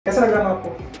कैसा लग रहा है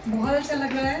आपको? बहुत अच्छा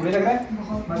लग रहा है। मुझे लग रहा है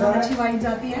बहुत अच्छी वाइब्स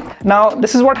आती है। Now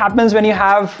this is what happens when you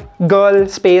have girl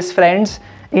space friends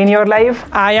in your life.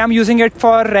 I am using it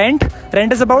for rent.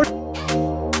 Rent is about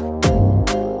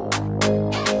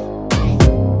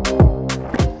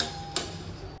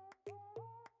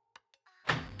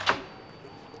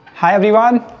Hi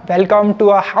everyone, welcome to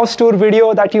a house tour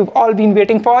video that you've all been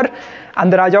waiting for.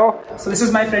 Andar aa jao. So this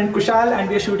is my friend Kushal and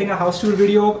we are shooting a house tour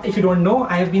video. If you don't know,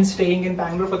 I have been staying in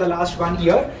Bangalore for the last 1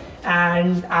 year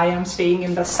and I am staying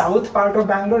in the south part of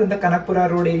Bangalore in the Kanakpura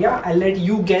road area. I'll let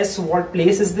you guess what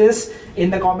place is this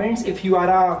in the comments if you are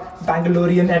a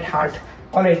Bangalorean at heart.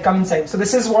 Alright, come inside. So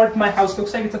this is what my house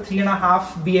looks like. It's a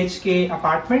 3.5 BHK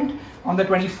apartment on the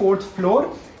 24th floor.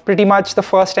 Pretty much the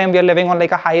first time we are living on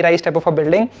like a high-rise type of a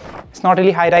building. It's not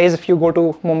really high-rise. If you go to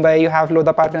Mumbai, you have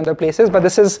Lodha Park and other places, but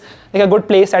this is like a good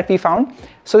place that we found.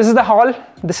 So this is the hall.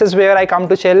 This is where I come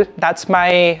to chill. That's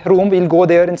my room. We'll go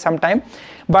there in some time.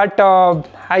 But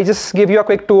I just give you a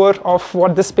quick tour of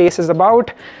what this space is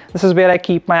about. This is where I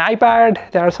keep my iPad.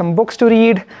 There are some books to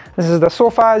read. This is the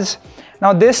sofas.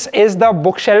 Now this is the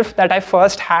bookshelf that I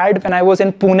first had when I was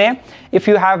in Pune. If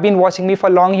you have been watching me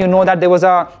for long, you know that there was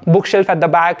a bookshelf at the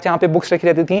back जहाँ पे books रखी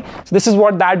रहती थी. So this is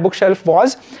what that bookshelf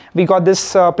was. We got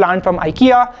this plant from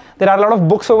IKEA. There are a lot of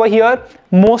books over here.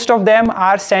 Most of them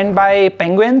are sent by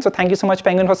Penguin. So thank you so much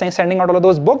Penguin for sending out all of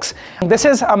those books. This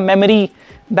is a memory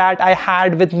that I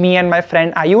had with me and my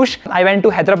friend Ayush. I went to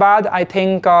Hyderabad, I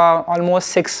think almost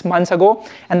 6 months ago,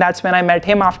 and that's when I met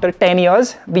him after 10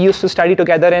 years. We used to study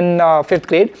together in 5th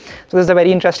grade. So this is a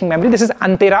very interesting memory. This is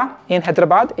Antera in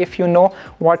Hyderabad, if you know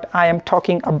what I am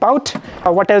talking about.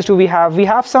 What else do we have? We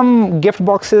have some gift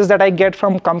boxes that I get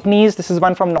from companies. This is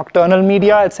one from Nocturnal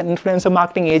Media. It's an influencer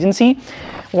marketing agency.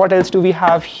 What else do we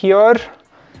have here?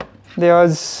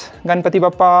 There's Ganpati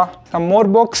Bappa, some more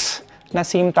books.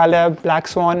 Nassim Taleb, Black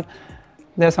Swan.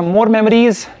 There's some more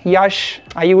memories. Yash,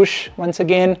 Ayush, once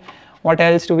again. What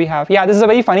else do we have? Yeah, this is a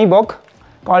very funny book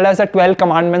called as the 12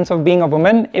 Commandments of Being a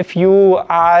Woman. If you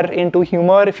are into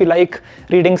humor, if you like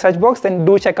reading such books, then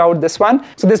do check out this one.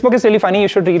 So this book is really funny. You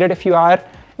should read it if you are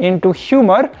into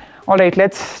humor. All right,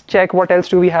 let's check what else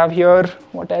do we have here.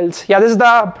 What else? Yeah, this is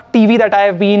the TV that I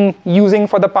have been using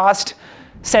for the past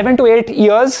 7 to 8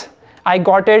 years. I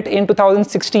got it in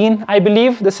 2016, I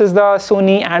believe. This is the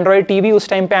Sony Android TV. उस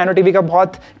time पे Android TV का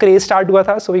बहुत craze start हुआ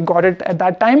था, so we got it at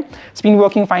that time. It's been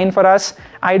working fine for us.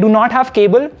 I do not have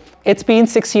cable. It's been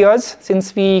 6 years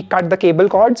since we cut the cable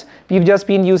cords. We've just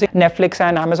been using Netflix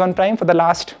and Amazon Prime for the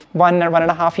last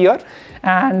 1.5 years.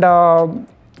 And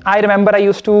I remember I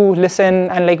used to listen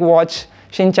and like watch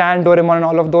Shin-chan, Doraemon and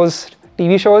all of those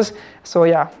TV shows. So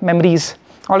yeah, memories.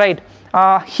 All right,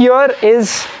 here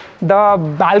is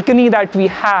the balcony that we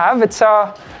have. It's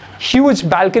a huge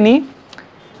balcony,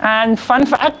 and fun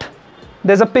fact,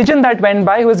 there's a pigeon that went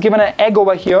by who was given an egg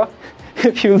over here.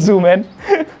 If you'll zoom in.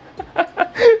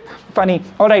 Funny.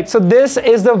 All right, so this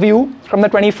is the view from the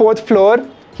 24th floor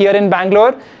here in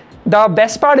Bangalore. The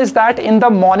best part is that in the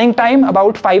morning time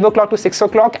about 5 o'clock to 6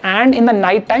 o'clock and in the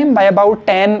night time by about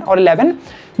 10 or 11,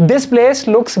 this place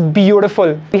looks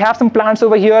beautiful. We have some plants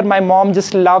over here. My mom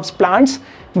just loves plants.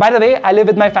 By the way, I live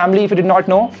with my family, if you did not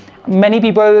know. Many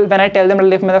people, when I tell them to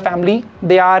live with a family,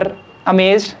 they are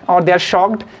amazed or they are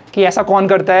shocked कि ऐसा कौन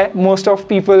करता है. Most of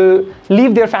people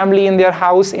leave their family in their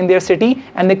house, in their city,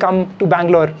 and they come to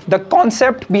Bangalore. The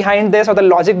concept behind this or the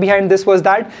logic behind this was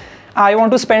that I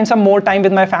want to spend some more time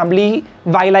with my family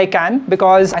while I can,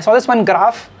 because I saw this one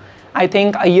graph, I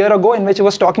think a year ago, in which it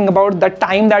was talking about the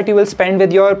time that you will spend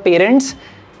with your parents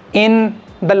in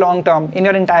the long term, in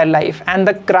your entire life, and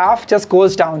the graph just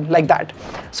goes down like that.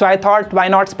 So I thought, why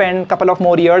not spend a couple of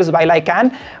more years while I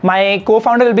can. My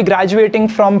co-founder will be graduating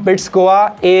from BITS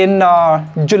Goa in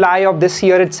July of this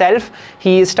year itself.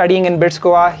 He is studying in BITS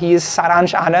Goa. He is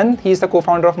Saransh Anand. He is the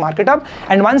co-founder of MarketUp,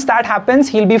 and once that happens,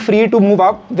 he'll be free to move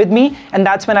up with me, and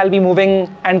that's when I'll be moving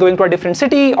and going to a different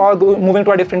city or moving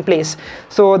to a different place.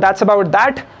 So that's about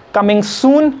that, coming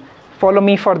soon. Follow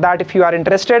me for that if you are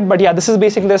interested. But yeah, this is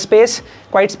basically the space,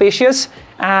 quite spacious,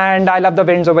 and I love the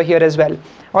winds over here as well.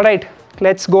 All right,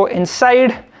 let's go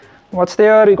inside. What's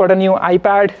there? We got a new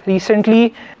iPad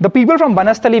recently. The people from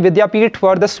Banasthali Vidyapeeth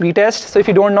were the sweetest. So if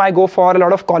you don't know, I go for a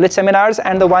lot of college seminars,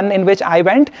 and the one in which I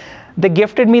went, they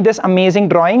gifted me this amazing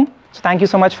drawing. So thank you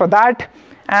so much for that.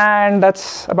 And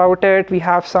that's about it. We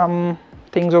have some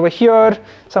things over here,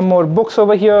 some more books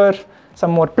over here,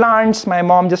 some more plants. My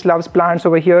mom just loves plants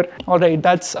over here. All right,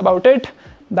 that's about it.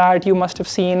 That you must have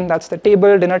seen. That's the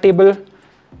table, dinner table.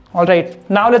 All right,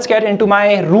 now let's get into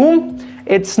my room.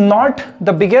 It's not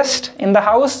the biggest in the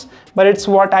house, but it's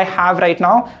what I have right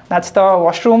now. That's the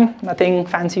washroom, nothing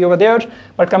fancy over there,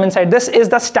 but come inside. This is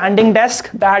the standing desk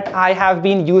that I have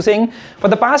been using for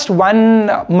the past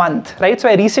 1 month, right? So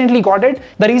I recently got it.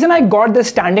 The reason I got this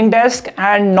standing desk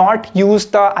and not use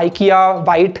the IKEA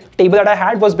white table that I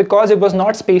had was because it was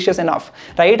not spacious enough,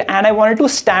 right? And I wanted to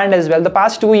stand as well. The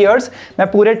past 2 years,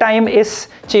 मैं पूरे time इस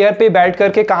chair पे बैठ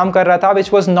करके काम कर रहा था,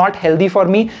 which was not healthy for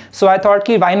me. So I thought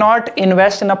कि why not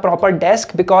invest in a proper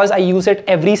desk, because I use it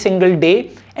every single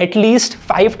day, at least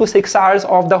 5 to 6 hours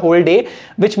of the whole day,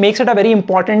 which makes it a very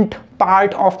important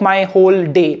part of my whole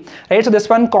day, right? So this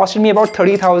one costed me about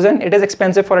 30,000. It is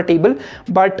expensive for a table,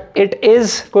 but it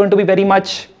is going to be very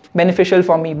much beneficial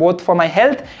for me, both for my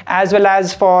health as well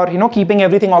as for, you know, keeping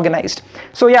everything organized.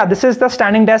 So yeah, this is the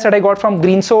standing desk that I got from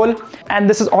Green Soul, and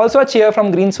this is also a chair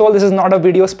from Green Soul. This is not a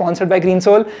video sponsored by Green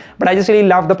Soul, but I just really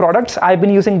love the products. I've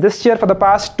been using this chair for the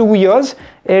past 2 years.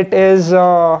 It is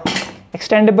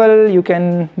extendable. You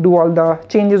can do all the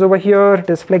changes over here. It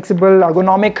is flexible,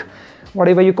 ergonomic,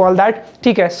 whatever you call that.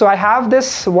 Okay, so I have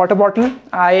this water bottle.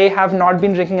 I have not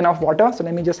been drinking enough water, so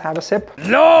let me just have a sip.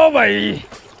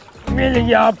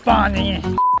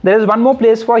 There is one more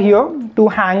place for here to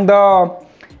hang the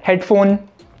headphone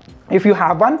if you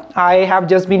have one. I have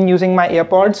just been using my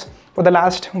AirPods for the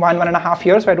last 1.5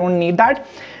 years, so I don't need that.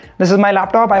 This is my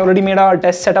laptop. I already made a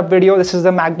test setup video. This is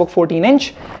the MacBook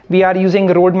 14-inch. We are using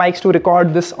Rode mics to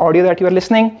record this audio that you are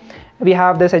listening. We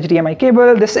have this HDMI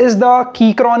cable. This is the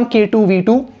Keychron K2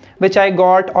 V2, which I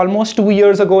got almost 2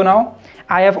 years ago now.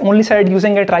 I have only started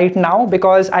using it right now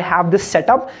because I have this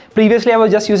setup. Previously, I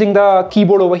was just using the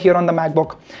keyboard over here on the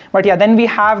MacBook. But yeah, then we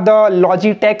have the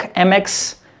Logitech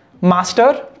MX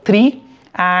Master 3.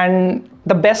 And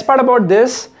the best part about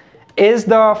this is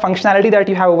the functionality that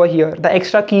you have over here, the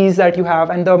extra keys that you have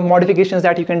and the modifications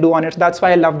that you can do on it. So that's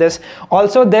why I love this.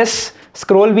 Also, this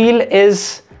scroll wheel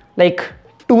is like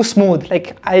too smooth.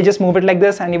 Like I just move it like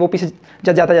this and वो पीछे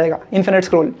जाता जाएगा. Infinite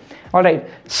scroll. All right.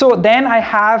 So then I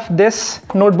have this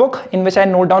notebook in which I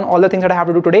note down all the things that I have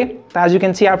to do today. As you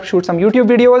can see, I have to shoot some YouTube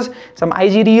videos, some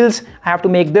IG reels. I have to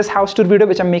make this house tour video,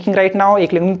 which I'm making right now.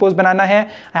 एक LinkedIn post बनाना है.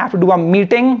 I have to do a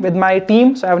meeting with my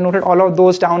team. So I have noted all of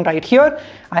those down right here.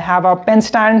 I have a pen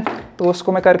stand. तो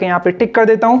उसको मैं करके यहाँ पे tick कर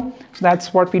देता हूँ. So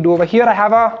that's what we do over here. I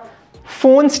have a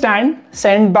phone stand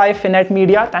sent by Finet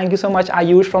Media. Thank you so much,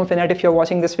 Ayush from Finet, if you're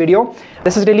watching this video.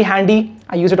 This is really handy.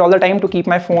 I use it all the time to keep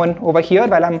my phone over here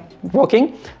while I'm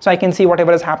working, so I can see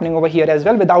whatever is happening over here as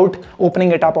well without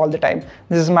opening it up all the time.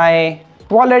 This is my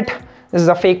wallet. This is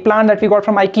a fake plant that we got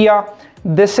from IKEA.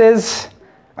 This is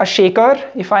a shaker.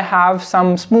 If I have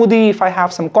some smoothie, if I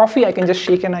have some coffee, I can just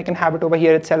shake and I can have it over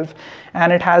here itself.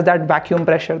 And it has that vacuum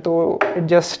pressure, so it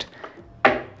just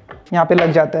यहाँ पे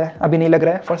लग जाता है, अभी नहीं लग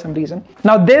रहा है for some reason.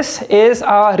 Now this is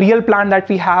a real plant that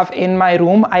we have in my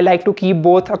room. I like to keep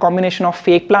both a combination of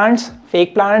fake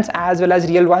plants as well as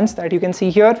real ones that you can see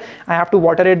here. I have to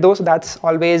water it though, so that's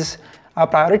always a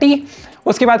priority.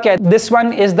 उसके बाद क्या है? This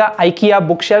one is the IKEA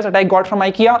bookshelf that I got from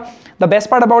IKEA. The best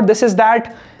part about this is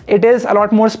that it is a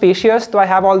lot more spacious. So I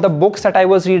have all the books that I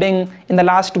was reading in the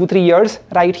last 2-3 years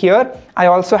right here. I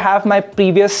also have my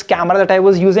previous camera that I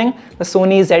was using, the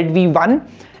Sony ZV-1.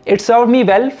 It served me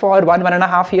well for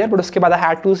 1.5 years, but uske baad I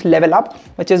had to level up,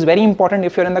 which is very important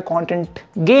if you're in the content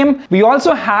game. We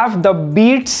also have the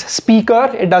Beats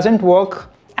speaker. It doesn't work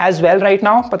as well right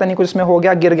now. Pata nahi kuch isme ho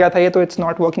gaya, gir gaya tha ye, so it's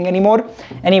not working anymore.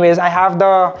 Anyways, I have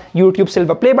the YouTube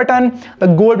silver play button. The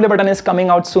gold play button is coming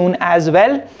out soon as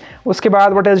well. Uske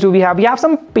baad what else do we have? We have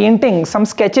some paintings, some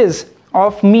sketches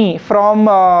of me from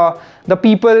the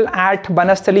people at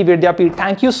Banasthali Vidyapeeth.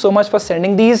 Thank you so much for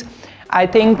sending these. I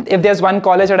think if there's one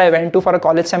college that I went to for a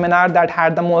college seminar that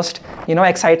had the most, you know,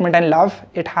 excitement and love,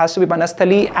 it has to be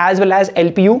Banasthali as well as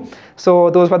LPU. So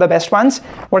those were the best ones.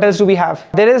 What else do we have?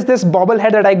 There is this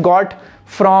bobblehead that I got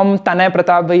from Tanay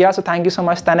Pratap Bhaiya. So thank you so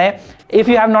much, Tanay. If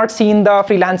you have not seen the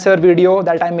freelancer video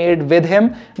that I made with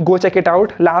him, go check it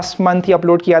out. Last month he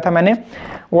upload kiya tha maine.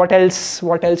 What else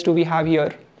do we have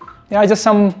here? Yeah, just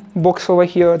some books over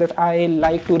here that I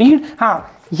like to read.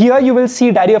 Here you will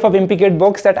see Diary of a Wimpy Kid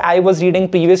books that I was reading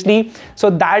previously. So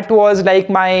that was like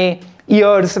my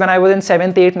years when I was in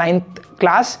 7th, 8th, 9th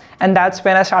class. And that's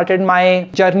when I started my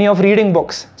journey of reading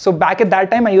books. So back at that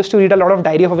time, I used to read a lot of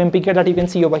Diary of a Wimpy Kid that you can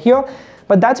see over here.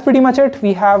 But that's pretty much it.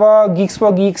 We have a Geeks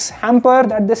for Geeks hamper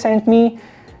that they sent me.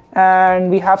 And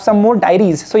we have some more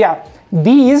diaries. So yeah,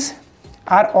 these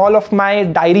are all of my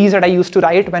diaries that I used to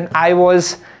write when I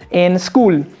was in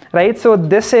school, right? So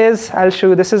this is, I'll show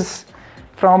you, this is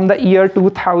from the year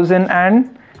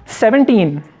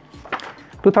 2017.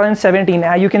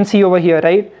 You can see over here,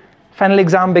 right? Final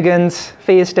exam begins,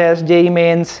 phase test, JEE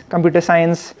mains, computer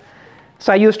science,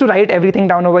 So I used to write everything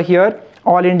down over here.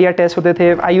 All India tests होते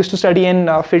थे. I used to study in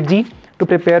FITG to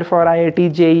prepare for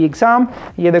IIT JEE exam.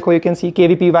 ये देखो, you can see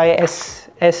KVPY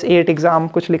S8 exam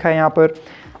कुछ लिखा है यहाँ पर.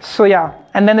 So yeah,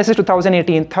 and then this is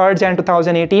 2018, 3rd Jan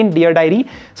 2018, dear diary.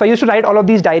 So I used to write all of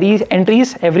these diary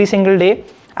entries every single day.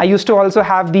 I used to also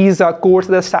have these quotes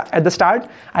at the start.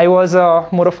 I was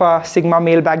more of a Sigma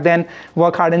male back then.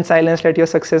 Work hard in silence, let your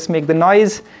success make the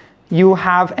noise. You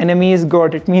have enemies,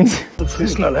 good. It means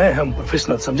professional hai, hum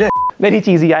professional subject. Very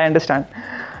cheesy, I understand.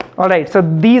 All right, so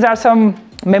these are some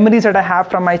memories that I have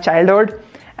from my childhood,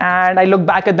 and I look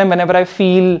back at them whenever I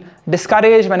feel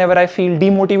discouraged, whenever I feel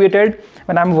demotivated,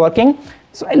 when I'm working.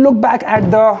 So I look back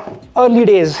at the early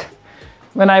days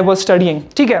when I was studying.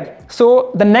 Okay.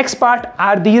 So the next part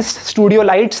are these studio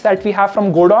lights that we have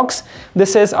from Godox.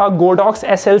 This is a Godox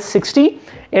SL60.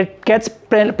 It gets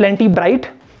plenty bright.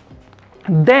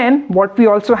 Then what we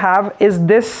also have is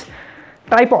this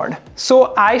tripod.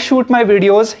 So I shoot my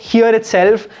videos here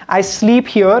itself. I sleep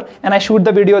here and I shoot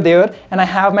the video there, and I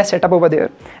have my setup over there,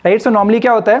 right? So normally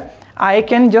क्या होता है? I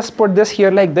can just put this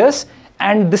here like this,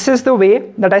 and this is the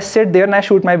way that I sit there and I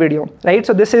shoot my video, right?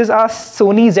 So this is a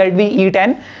Sony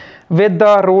ZV-E10 with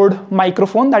the Rode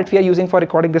microphone that we are using for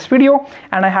recording this video,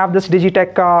 and I have this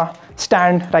Digitech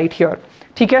stand right here.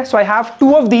 Okay, so I have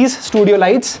two of these studio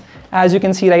lights. As you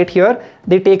can see right here,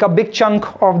 they take a big chunk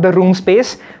of the room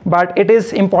space, but it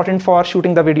is important for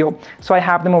shooting the video. So I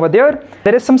have them over there.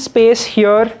 There is some space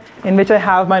here in which I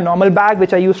have my normal bag,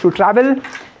 which I use to travel.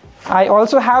 I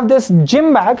also have this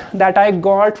gym bag that I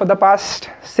got for the past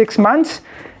 6 months.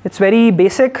 It's very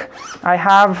basic. I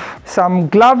have some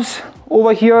gloves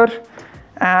over here,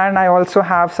 and I also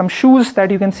have some shoes that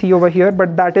you can see over here,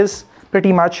 but that is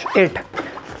pretty much it.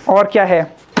 और क्या है?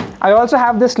 I also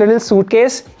have this little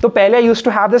suitcase. So pehle I used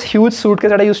to have this huge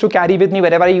suitcase that I used to carry with me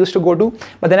wherever I used to go to.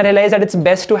 But then I realized that it's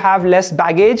best to have less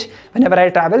baggage whenever I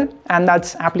travel, and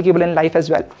that's applicable in life as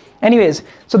well. Anyways,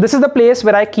 so this is the place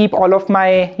where I keep all of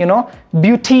my,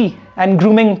 beauty and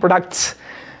grooming products.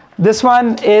 This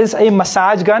one is a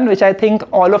massage gun, which I think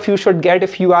all of you should get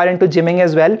if you are into gymming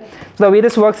as well. So the way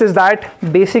this works is that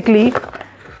basically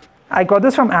I got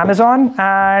this from Amazon,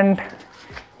 and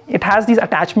it has these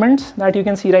attachments that you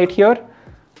can see right here,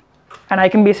 and I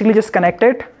can basically just connect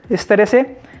it इस तरह से,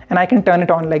 and I can turn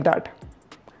it on like that.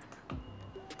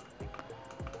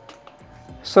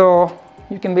 So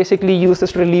you can basically use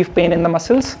this to relieve pain in the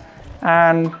muscles,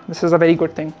 and this is a very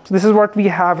good thing. So this is what we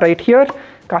have right here.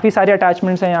 काफ़ी सारे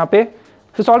attachments हैं यहाँ पे.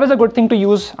 So it's always a good thing to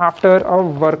use after a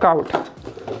workout.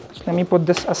 So let me put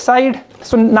this aside.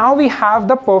 So now we have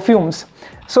the perfumes.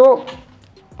 So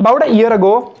about a year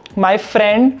ago, my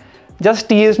friend just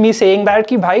teased me saying that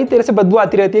कि भाई तेरे से बदबू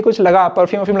आती रहती है, कुछ लगा,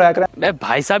 परफ्यूम लगा कर. मैं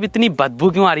भाई साहब इतनी बदबू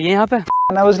क्यों आ रही है यहाँ पे?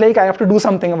 And I was like, I have to do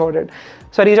something about it.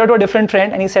 So I reached out to a different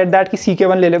friend, and he said that कि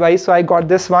CK1 ले ले भाई. So I got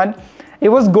this one. It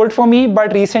was good for me,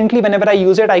 but recently whenever I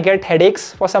use it, I get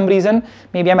headaches for some reason.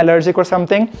 Maybe I'm allergic or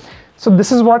something. So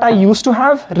this is what I used to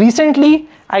have. Recently,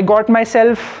 I got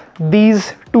myself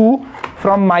these two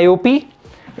from Myopy.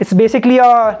 It's basically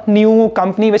a new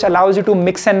company which allows you to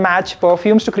mix and match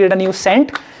perfumes to create a new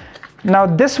scent. Now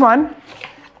this one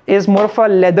is more of a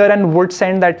leather and wood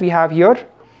scent that we have here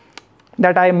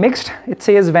that I mixed. It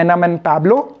says Venom and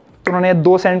Pablo. तो उन्होंने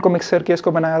दो scent को mix करके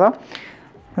इसको बनाया था.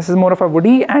 This is more of a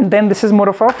woody, and then this is more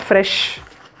of a fresh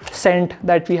scent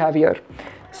that we have here.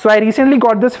 So I recently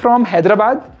got this from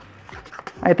Hyderabad.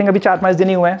 I think अभी 4-5 दिन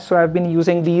ही हुए हैं. So I've been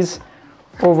using these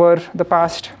over the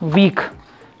past week.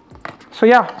 So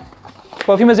yeah,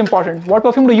 perfume is important. What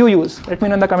perfume do you use? Let me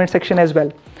know in the comment section as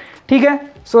well. ठीक है?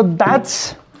 So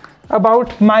that's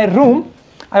about my room.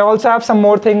 I also have some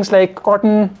more things like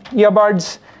cotton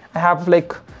earbuds. I have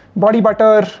like body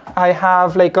butter. I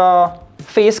have like a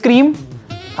face cream.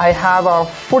 I have a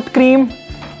foot cream.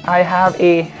 I have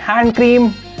a hand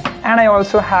cream, and I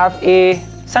also have a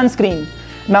sunscreen.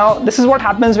 Now this is what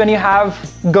happens when you have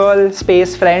girl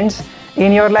space friends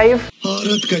in your life.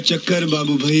 औरत का चक्कर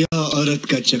बाबू भैया, औरत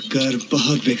का चक्कर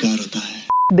बहुत बेकार होता है.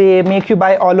 They make you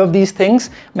buy all of these things.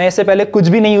 मैं इससे पहले कुछ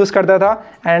भी नहीं use करता था,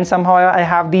 and somehow I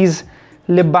have these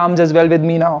lip balms as well with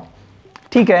me now.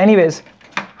 ठीक है. Anyways,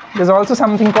 there's also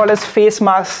something called as face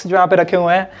masks जो यहाँ पे रखे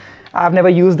हुए हैं. I've never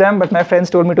used them, but my friends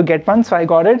told me to get one, so I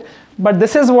got it. But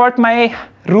this is what my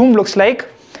room looks like.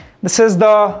 This is the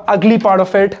ugly part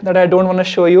of it that I don't want to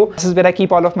show you. This is where I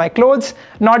keep all of my clothes.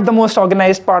 Not the most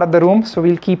organized part of the room, so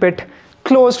we'll keep it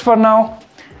closed for now.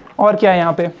 और क्या है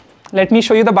यहाँ पे? Let me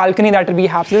show you the balcony that we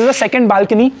have. This is the second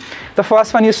balcony. The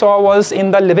first one you saw was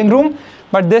in the living room,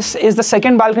 but this is the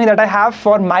second balcony that I have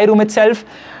for my room itself.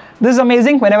 this is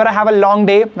amazing. Whenever I have a long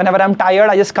day, whenever I'm tired,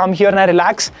 I just come here and I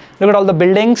relax, look at all the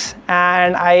buildings,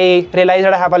 and I realize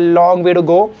that I have a long way to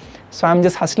go. So I'm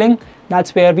just hustling.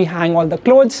 That's where we hang all the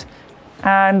clothes.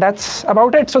 And that's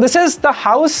about it. So this is the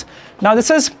house. Now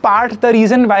this is the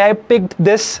reason why I picked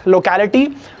this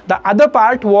locality. The other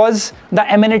part was the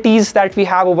amenities that we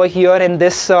have over here in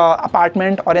this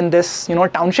apartment or in this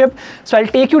township. So I'll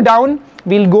take you down.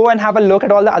 We'll go and have a look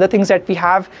at all the other things that we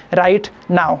have right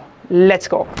now. Let's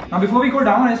go. Now before we go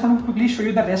down, I just want to quickly show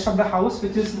you the rest of the house,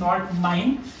 which is not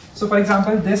mine. So for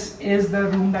example, this is the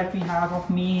room that we have of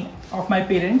my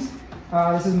parents.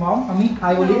 This is mom. Mommy,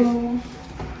 hi. Hello.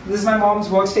 This is my mom's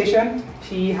workstation.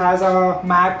 She has a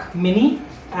Mac Mini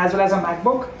as well as a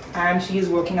MacBook, and she is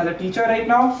working as a teacher right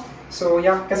now. So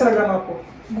yeah, कैसा लग रहा है आपको?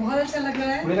 बहुत अच्छा लग रहा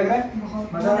है. बढ़िया लग रहा है?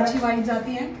 बहुत अच्छी वाइब्स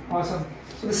आती हैं. Awesome.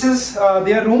 So this is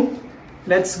their room.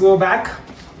 Let's go back.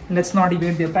 Let's not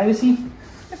invade their privacy.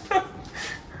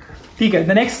 Okay.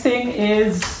 The next thing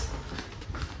is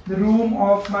the room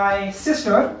of my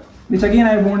sister, which again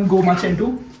I won't go much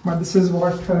into, but this is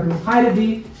what her room. Hi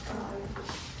Riddhi.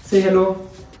 Say hello.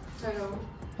 Hello.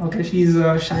 Okay, she's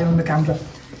shy on the camera.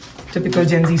 Typical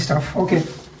Gen Z stuff. Okay,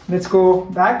 let's go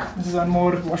back. This is one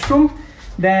more washroom.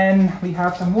 Then we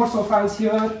have some more sofas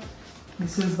here.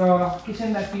 This is the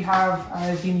kitchen that we have.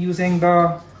 I've been using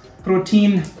the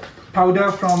protein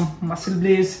powder from Muscle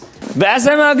Blaze.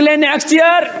 वैसे मैं अगले next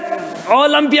year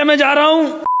Olympia में जा रहा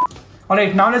हूँ.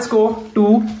 Alright, now let's go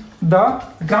to the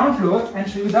ground floor and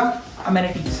show you the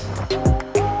amenities.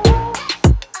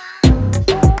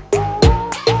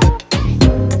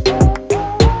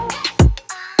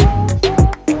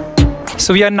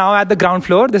 So we are now at the ground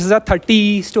floor. This is a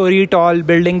 30-story tall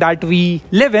building that we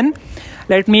live in.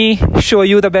 Let me show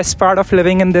you the best part of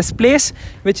living in this place,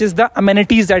 which is the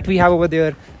amenities that we have over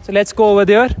there. So let's go over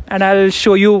there and I'll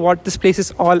show you what this place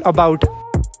is all about.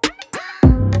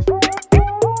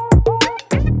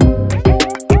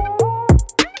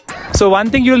 So one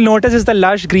thing you'll notice is the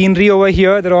lush greenery over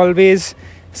here. There are always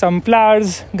some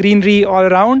flowers, greenery all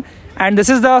around. And this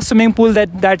is the swimming pool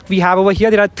that we have over here.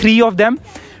 There are 3 of them.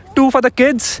 2 for the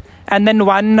kids and then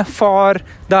 1 for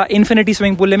the infinity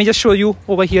swimming pool. Let me just show you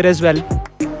over here as well.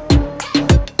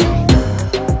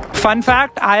 Fun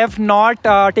fact, I have not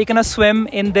taken a swim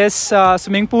in this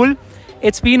swimming pool.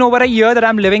 It's been over a year that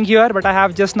I'm living here, but I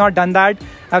have just not done that.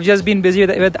 I've just been busy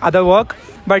with other work.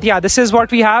 But yeah, this is what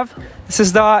we have. This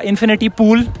is the infinity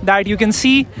pool that you can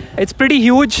see. It's pretty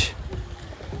huge.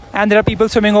 And there are people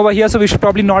swimming over here, so we should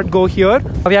probably not go here.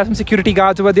 We have some security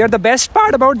guards over there. The best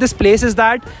part about this place is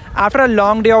that after a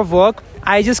long day of work,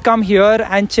 I just come here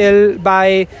and chill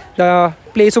by the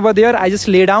place over there. I just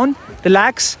lay down,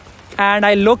 relax, and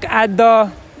I look at the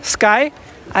sky,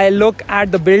 I look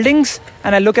at the buildings,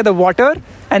 and I look at the water.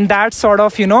 And that sort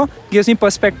of, gives me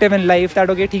perspective in life that,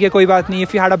 okay, theek hai, koi baat nahi.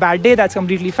 If you had a bad day, that's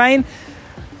completely fine.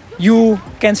 You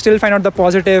can still find out the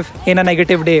positive in a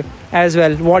negative day as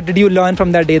well. What did you learn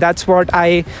from that day? That's what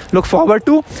I look forward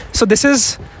to. So this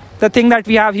is the thing that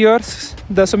we have here,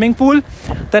 the swimming pool.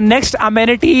 The next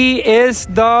amenity is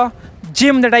the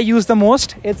gym that I use the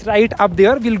most. It's right up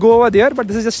there. We'll go over there, but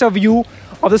this is just a view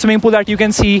of the swimming pool that you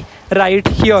can see right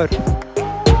here.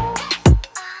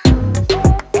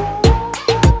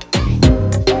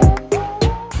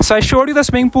 So I showed you the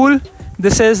swimming pool.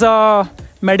 This is a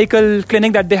medical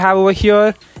clinic that they have over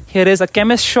here. Here is a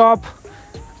chemist shop.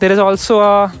 There is also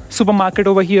a supermarket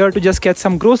over here to just get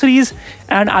some groceries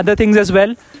and other things as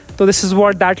well. So this is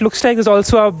what that looks like. There's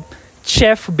also a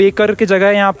chef baker ki jagah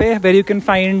hai yahan pe, where you can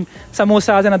find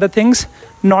samosas and other things.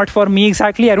 Not for me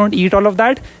exactly. I don't eat all of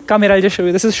that. Come here, I'll just show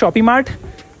you. This is Shopping Mart.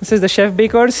 This is the chef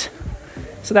bakers.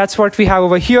 So that's what we have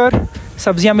over here.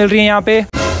 Sabziyan mil rahi hain yahan pe.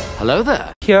 Hello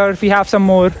there. Here we have some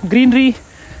more greenery.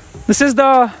 This is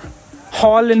the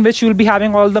hall in which you'll be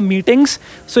having all the meetings.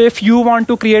 So if you want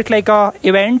to create like a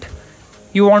event,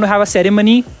 you want to have a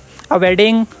ceremony, a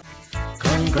wedding,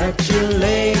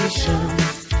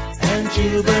 congratulations and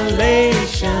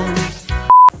jubilations,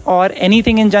 or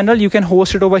anything in general, you can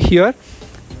host it over here.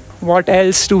 What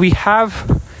else do we have?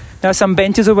 There are some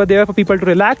benches over there for people to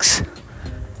relax.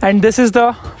 And this is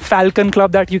the Falcon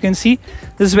Club that you can see.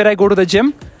 This is where I go to the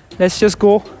gym. Let's just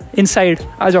go inside.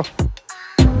 Aajo.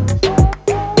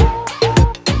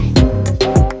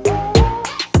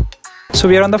 So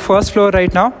we are on the first floor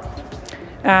right now,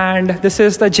 and this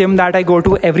is the gym that I go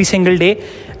to every single day.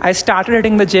 I started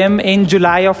hitting the gym in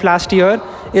July of last year.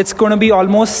 It's going to be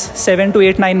almost 7 to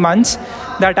 8, 9 months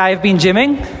that I've been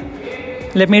gymming.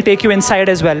 Let me take you inside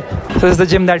as well. This is the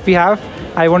gym that we have.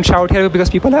 I won't shout here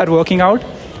because people are working out.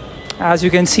 As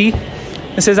you can see,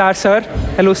 this is our sir.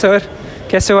 Hello sir.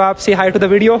 Kaise ho aap? Say hi to the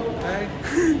video. Hi.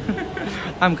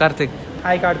 I'm Karthik.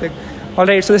 Hi Karthik.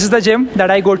 Alright, so this is the gym that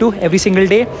I go to every single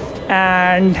day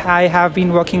and I have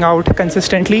been working out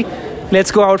consistently.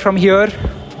 Let's go out from here.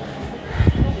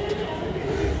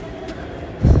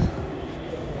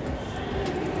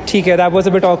 Okay, that was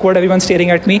a bit awkward, everyone's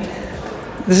staring at me.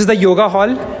 This is the yoga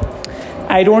hall.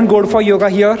 I don't go for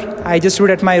yoga here. I just do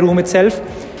it at my room itself.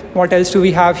 What else do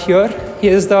we have here?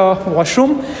 Here's the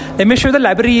washroom. Let me show you the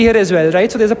library here as well,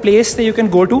 right? So there's a place that you can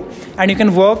go to and you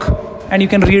can work and you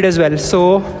can read as well.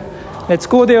 So let's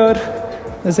go there.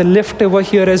 There's a lift over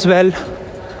here as well.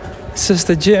 This is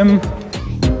the gym.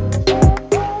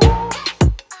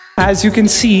 As you can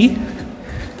see,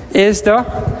 is the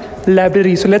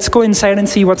library. So let's go inside and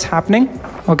see what's happening.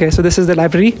 Okay, so this is the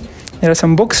library. There are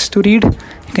some books to read.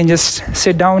 You can just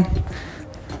sit down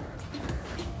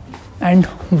and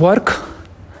work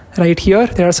right here.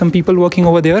 There are some people working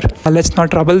over there. Let's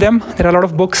not trouble them. There are a lot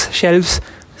of books, shelves.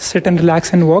 Sit and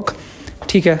relax and work.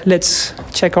 Okay, let's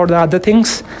check out the other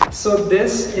things. So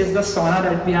this is the sauna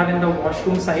that we have in the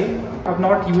washroom side. I've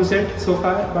not used it so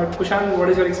far, but Kushal, what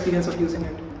is your experience of using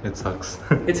it? It sucks.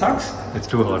 It sucks? It's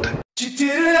too hot. You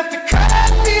didn't have to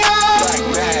cut me off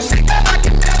like that.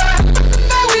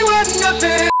 We were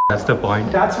nothing. That's the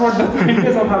point. That's what the point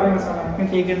is of having a sauna. You can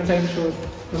take it inside and show it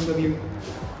from the view.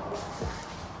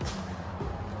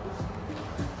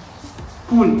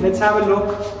 Cool. Let's have a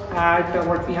look at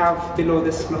what we have below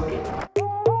this floor.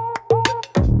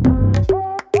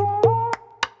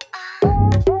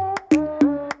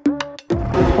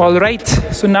 Alright,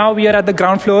 so now we are at the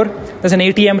ground floor. There's an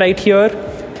ATM right here.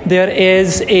 There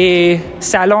is a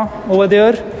salon over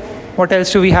there. What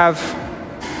else do we have?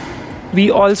 We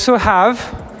also have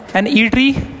an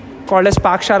eatery called as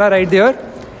Pakshala right there.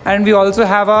 And we also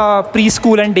have a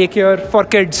preschool and daycare for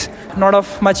kids. Not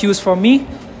of much use for me.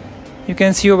 You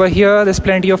can see over here, there's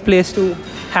plenty of place to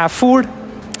have food.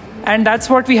 And that's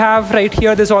what we have right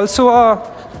here. There's also a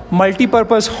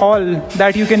multi-purpose hall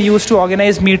that you can use to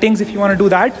organize meetings if you want to do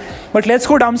that. But let's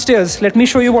go downstairs. Let me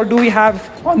show you what do we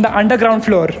have on the underground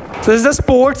floor. So this is the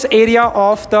sports area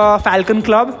of the Falcon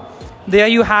Club. There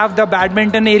you have the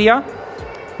badminton area.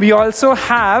 We also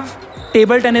have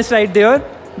table tennis right there.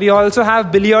 We also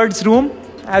have billiards room,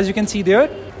 as you can see there.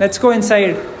 Let's go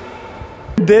inside.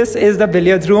 This is the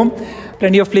billiards room.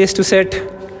 Plenty of place to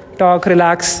sit, talk,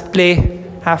 relax, play,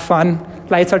 have fun.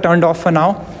 Lights are turned off for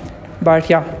now.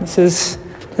 But yeah, this is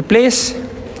the place.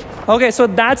 Okay, so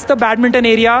that's the badminton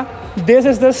area. This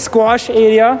is the squash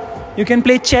area. You can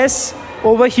play chess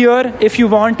over here if you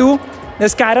want to.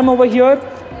 There's carom over here.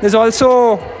 There's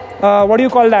also, what do you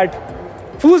call that?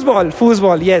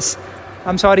 Foosball, yes.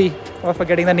 I'm sorry for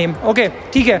forgetting the name. Okay,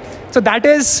 okay. So that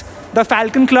is the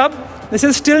Falcon Club. This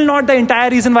is still not the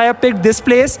entire reason why I picked this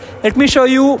place. Let me show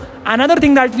you another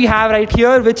thing that we have right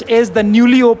here, which is the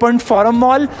newly opened Forum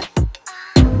Mall.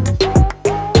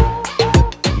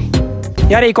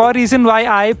 यार एक और reason why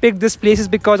I picked this place is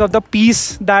because of the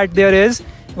peace that there is.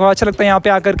 बहुत अच्छा लगता है यहाँ पे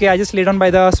आकर के. I just lay down by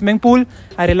the swimming pool.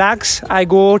 I relax. I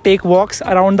go take walks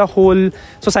around the whole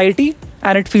society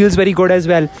and it feels very good as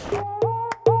well.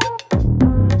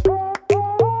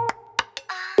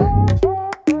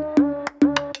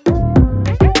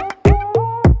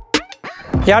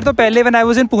 यार तो पहले when I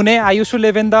was in Pune, I used to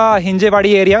live in the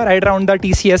Hinjewadi area, right around the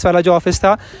TCS वाला जो office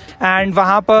था. And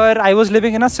वहाँ पर I was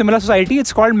living in a similar society.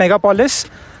 It's called Megapolis.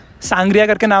 Sangria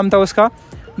करके नाम था उसका.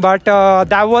 But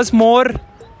that was more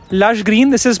lush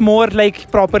green. This is more like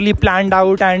properly planned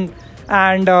out and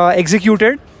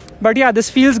executed. But yeah, this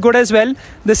feels good as well.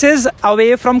 This is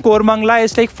away from Koramangala.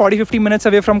 It's like 40-50 minutes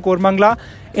away from Koramangala.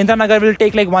 Indranagar will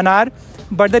take like 1 hour.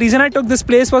 But the reason I took this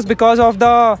place was because of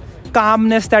the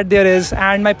calmness that there is,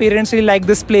 and my parents really like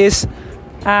this place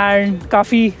and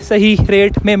काफी सही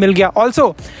rate में मिल गया.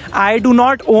 Also, I do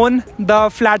not own the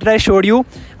flat that I showed you.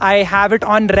 I have it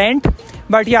on rent.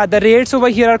 But yeah, the rates over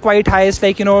here are quite high. It's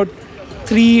like,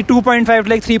 2.5 to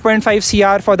like 3.5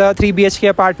 CR for the 3 BHK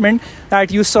apartment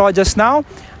that you saw just now.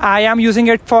 I am using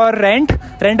it for rent.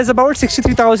 Rent is about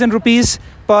 63,000 rupees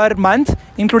per month,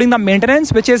 including the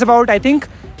maintenance, which is about, I think,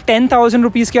 10,000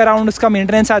 rupees के around उसका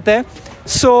maintenance आता है.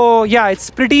 So yeah, it's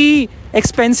pretty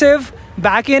expensive.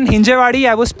 Back in Hinjewadi,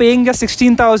 I was paying just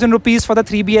 16,000 rupees for the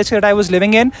 3 BHK that I was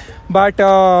living in. But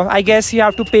I guess you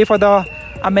have to pay for the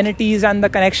amenities and the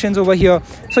connections over here.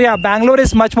 So yeah, Bangalore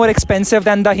is much more expensive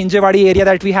than the Hinjewadi area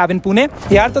that we have in Pune.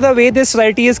 Yeah, so the way this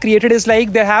society is created is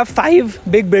like they have 5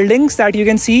 big buildings that you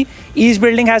can see. Each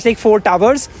building has like 4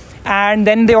 towers. And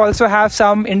then they also have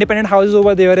some independent houses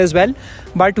over there as well.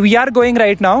 But we are going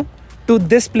right now to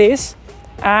this place,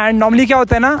 And normally क्या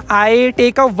होता है ना, I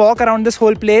take a walk around this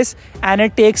whole place and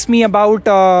it takes me about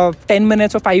 10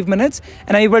 minutes or 5 minutes,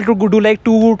 and I'm able to do like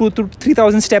 2,000 to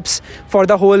 3,000 steps for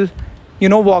the whole, you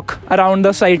know, walk around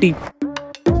the society.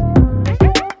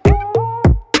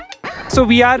 So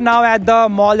we are now at the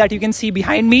mall that you can see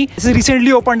behind me. This is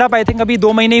recently opened up. I think अभी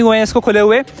 2 महीने ही हुए हैं इसको खुले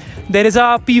हुए. There is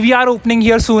a PVR opening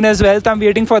here soon as well. So I'm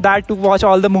waiting for that to watch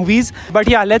all the movies. But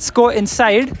yeah, let's go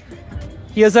inside.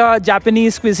 Here's a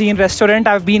Japanese cuisine restaurant.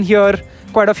 I've been here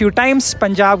quite a few times.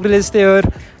 Punjab Grill is there.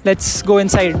 Let's go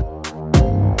inside.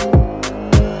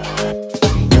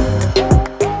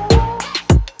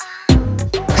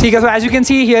 So as you can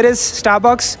see, here is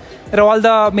Starbucks. All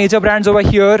the major brands over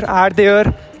here are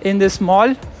there in this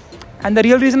mall. And the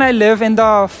real reason I live in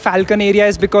the Falcon area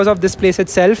is because of this place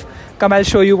itself. Come, I'll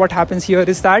show you what happens here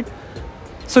is that.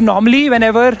 So normally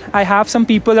whenever I have some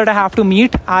people that I have to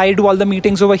meet, I do all the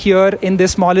meetings over here in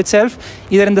this mall itself,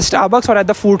 either in the Starbucks or at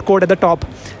the food court at the top.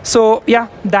 So yeah,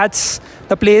 that's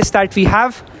the place that we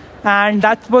have. And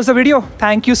that was the video.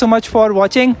 Thank you so much for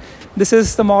watching. This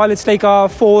is the mall. It's like a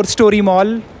 4-story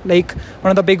mall, like one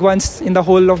of the big ones in the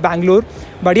whole of Bangalore.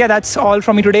 But yeah, that's all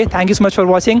from me today. Thank you so much for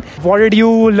watching. What did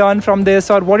you learn from this,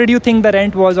 or what did you think the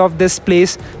rent was of this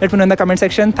place? Let me know in the comment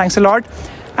section. Thanks a lot.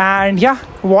 And yeah,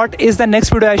 what is the next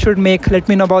video I should make? Let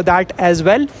me know about that as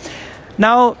well.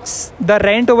 Now, the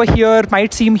rent over here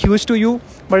might seem huge to you,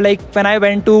 but like when I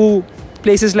went to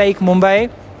places like Mumbai,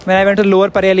 when I went to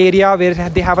Lower Parel area where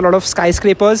they have a lot of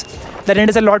skyscrapers, the rent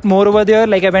is a lot more over there.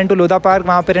 Like I went to Lodha Park,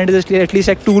 where rent is at least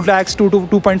like 2 lakhs, 2 to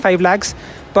 2.5 lakhs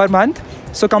per month.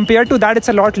 So compared to that, it's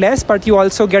a lot less, but you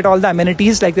also get all the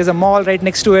amenities. Like there's a mall right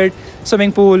next to it,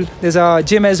 swimming pool, there's a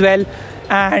gym as well.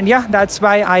 And yeah, that's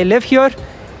why I live here.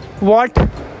 What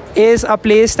is a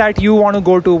place that you want to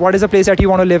go to? What is a place that you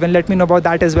want to live in? Let me know about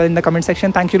that as well in the comment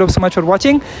section. Thank you so much for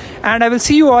watching, and I will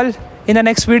see you all in the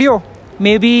next video.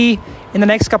 Maybe in the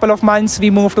next couple of months,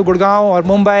 we move to Gurgaon or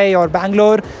Mumbai or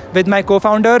Bangalore with my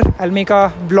co-founder. I'll make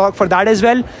a vlog for that as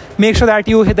well. Make sure that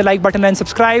you hit the like button and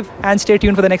subscribe, and stay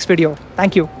tuned for the next video.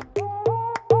 Thank you.